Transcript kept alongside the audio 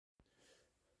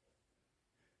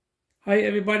Hi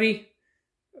everybody,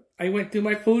 I went to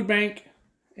my food bank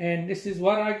and this is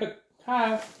what I could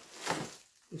have.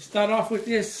 We start off with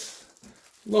this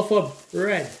loaf of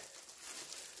bread.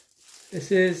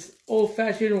 This is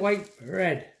old-fashioned white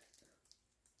bread,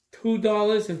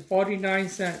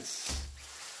 $2.49.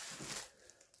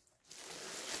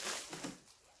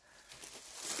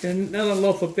 And another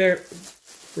loaf of bread.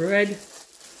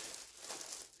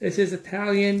 This is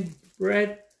Italian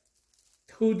bread,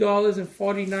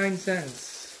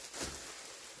 $2.49.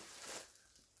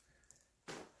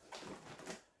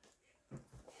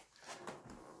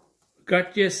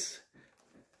 Got this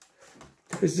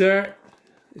dessert.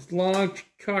 It's long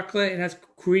chocolate and has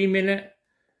cream in it.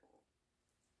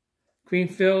 Cream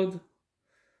filled.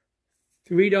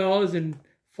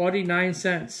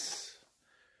 $3.49.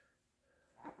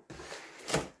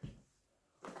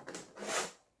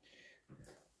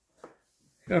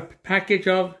 Got a package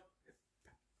of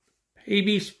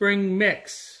baby spring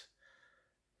mix.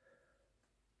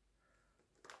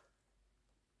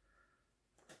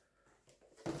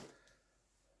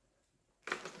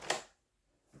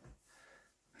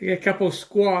 I got a couple of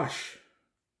squash.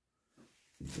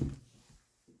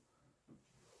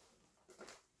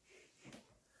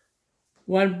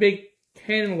 One big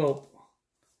cantaloupe.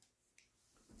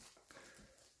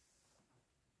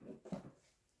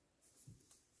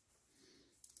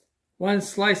 One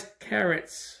sliced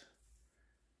carrots.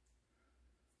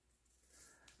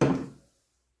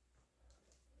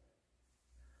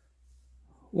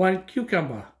 One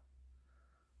cucumber.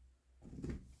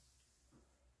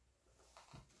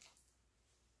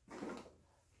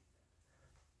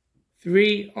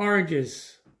 Three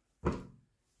oranges.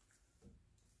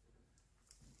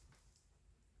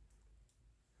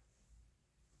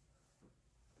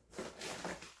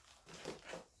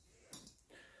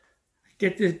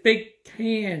 Get this big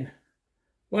can,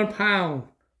 1 pound,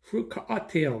 fruit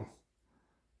cocktail.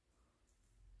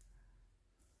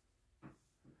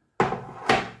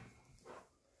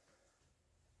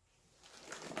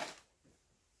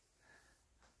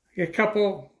 Get a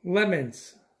couple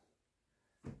lemons.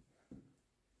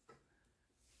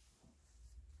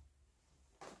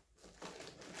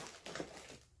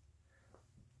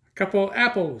 A couple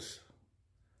apples.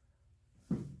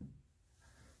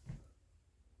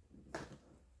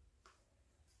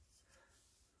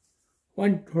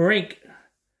 One drink. It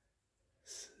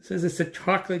says it's a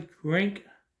chocolate drink.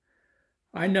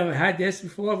 I never had this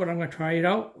before, but I'm going to try it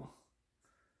out.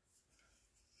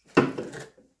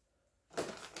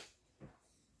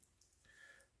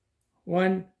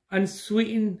 One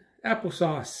unsweetened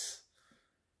applesauce.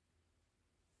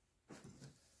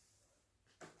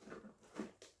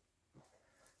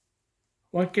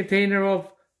 One container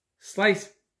of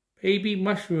sliced baby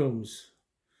mushrooms.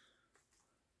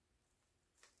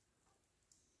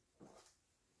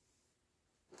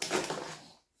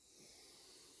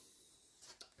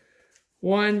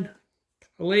 One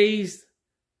glazed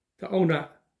donut,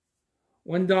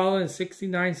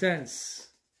 $1.69.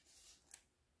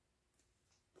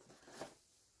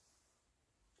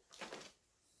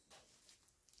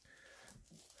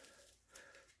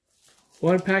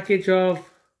 One package of,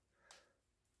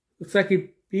 looks like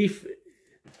beef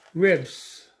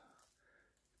ribs,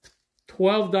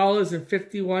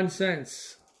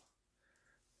 $12.51.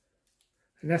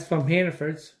 And that's from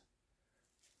Hannaford's.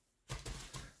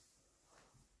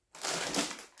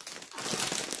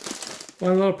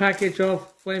 One little package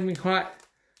of flaming hot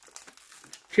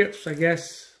chips, I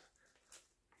guess.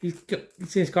 These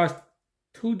things cost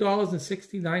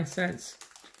 $2.69.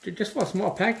 Just for a small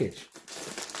package.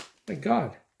 My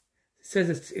God. It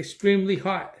says it's extremely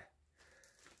hot.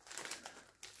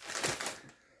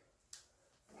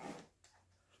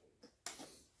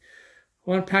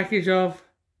 One package of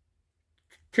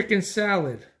chicken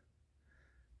salad.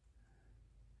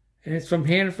 And it's from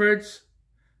Hannaford's.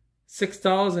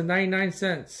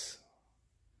 $6.99.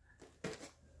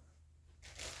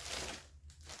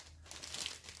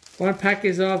 One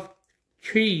package of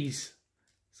cheese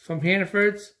from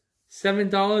Hannaford's,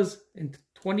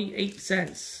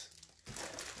 $7.28.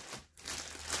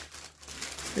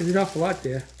 There's an awful lot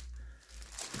there.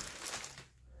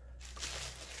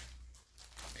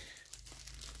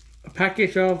 A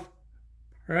package of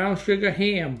brown sugar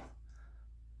ham,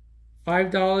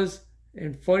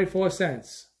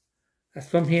 $5.44. That's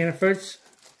from Hannaford's.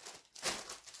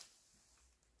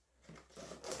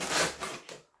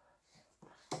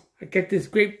 I get this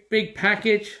great big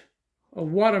package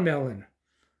of watermelon.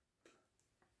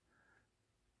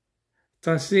 It's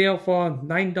on sale for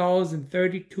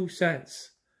 $9.32.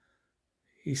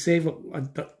 You save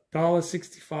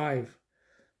 $1.65.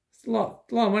 It's a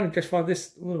lot of money just for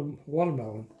this little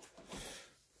watermelon.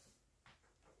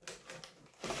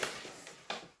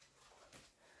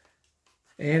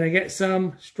 And I get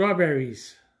some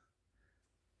strawberries.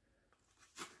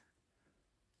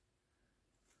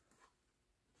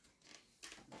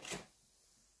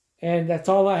 And that's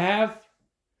all I have.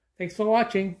 Thanks for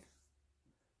watching.